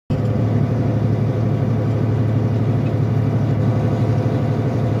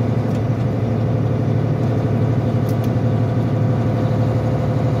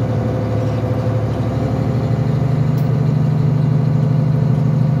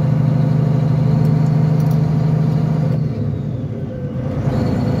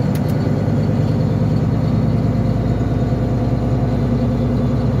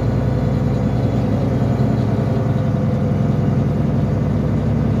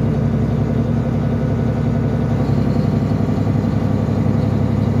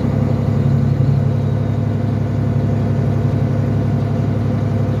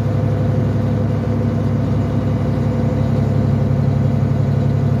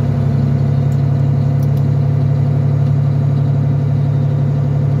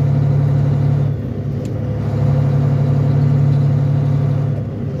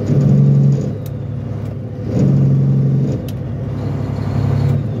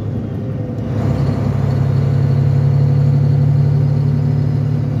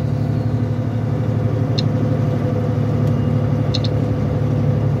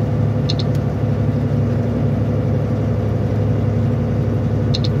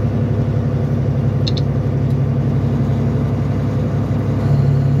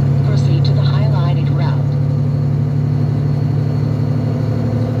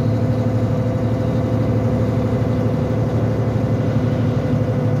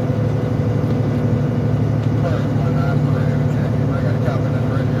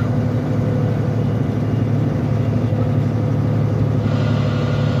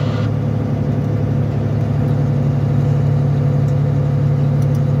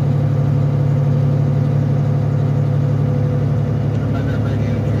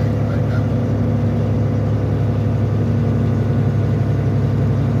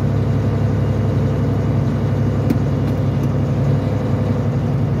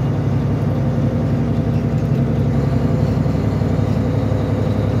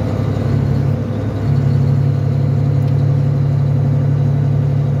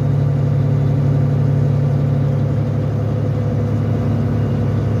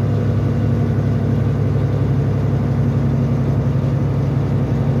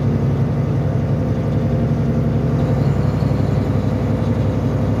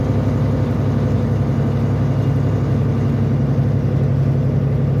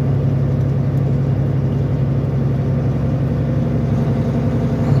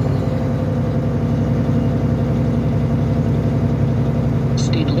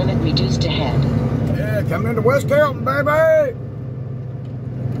West Carrollton, baby!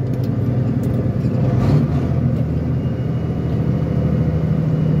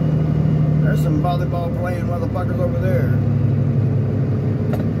 There's some volleyball playing motherfuckers over there.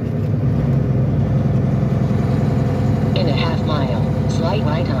 In a half mile, slide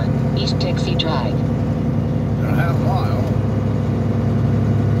right on East Dixie Drive. In a half mile?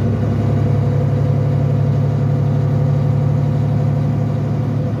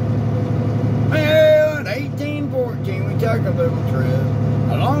 Well, in 1814, we took a little trip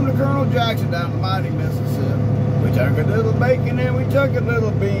along to Colonel Jackson down to mighty Mississippi. We took a little bacon and we took a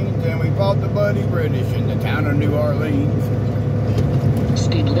little beans and we fought the bloody British in the town of New Orleans.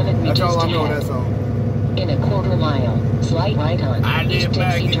 Speed limit That's reduced all I to know of half. that song. In a quarter mile, slide right on I East live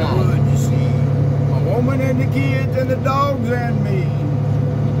back Dixie in the Drive. woods, you see. My woman and the kids and the dogs and me.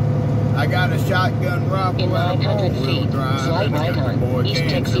 I got a shotgun rifle In and a 900 four-wheel feet, drive, slide and a right country on boy East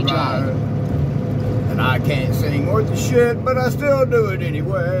can't Dixie survive. Drive. And I can't sing worth a shit, but I still do it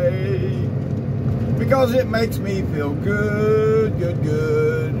anyway. Because it makes me feel good, good,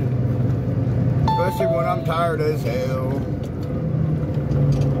 good. Especially when I'm tired as hell.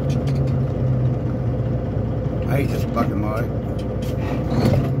 I hate this fucking mic.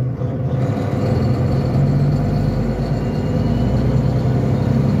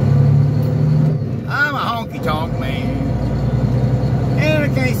 I'm a honky-tonk man, and I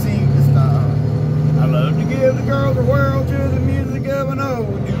can't seem to stop. I love to give the girls a whirl to the music of an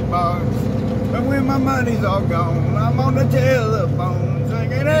old jukebox. But when my money's all gone, I'm on the telephone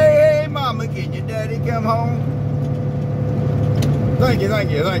singing, hey, hey, mama, can your daddy come home? Thank you, thank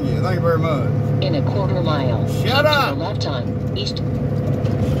you, thank you, thank you very much. In a quarter mile, Shut keep up! to the left on East.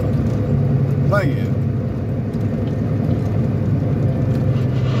 Thank you.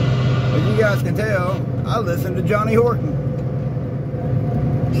 As you guys can tell, I listen to Johnny Horton.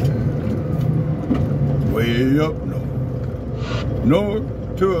 Way up north, north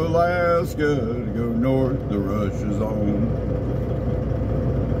to Alaska, to go north, the rush is on.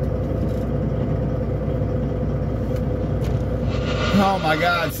 Oh my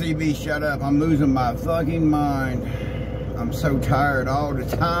God, CB, shut up. I'm losing my fucking mind. I'm so tired all the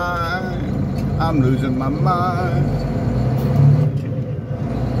time. I'm losing my mind.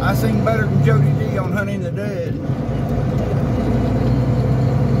 I sing better than Jody D on Hunting the Dead.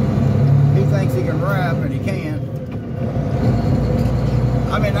 He thinks he can rap and he can't.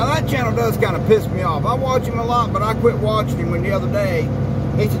 I mean, now that channel does kind of piss me off. I watch him a lot, but I quit watching him when the other day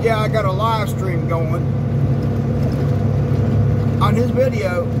he said, yeah, I got a live stream going. On his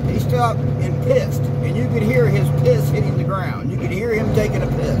video, he stopped and pissed, and you could hear his piss hitting the ground. You could hear him taking a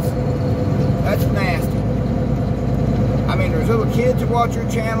piss. That's nasty. I mean, there's little kids that watch your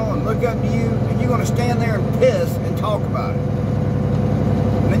channel and look up to you, and you're going to stand there and piss and talk about it.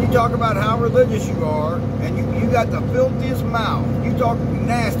 And then you talk about how religious you are, and you got the filthiest mouth. You talk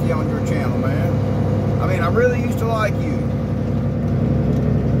nasty on your channel, man. I mean, I really used to like you.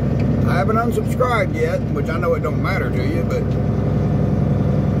 I haven't unsubscribed yet, which I know it don't matter to you, but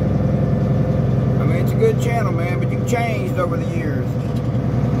I mean, it's a good channel, man, but you've changed over the years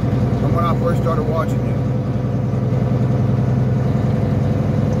from when I first started watching you.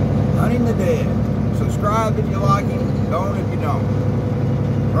 Hunting the Dead. Subscribe if you like him, don't if you don't.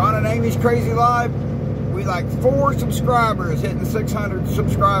 Ron and Amy's Crazy Life, we like 4 subscribers hitting 600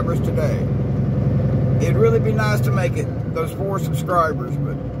 subscribers today. It'd really be nice to make it those 4 subscribers,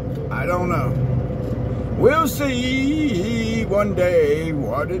 but I don't know. We'll see one day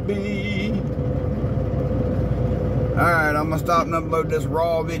what it be. Alright, I'm going to stop and upload this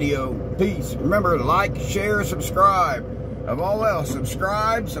raw video. Peace. Remember, like, share, subscribe. Of all else,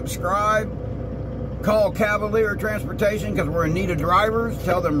 subscribe. Call Cavalier Transportation because we're in need of drivers.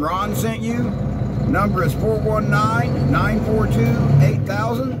 Tell them Ron sent you. Number is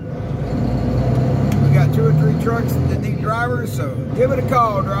 419-942-8000. We got 2 or 3 trucks that need drivers, so give it a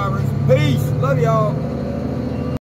call, drivers. Peace. Love y'all.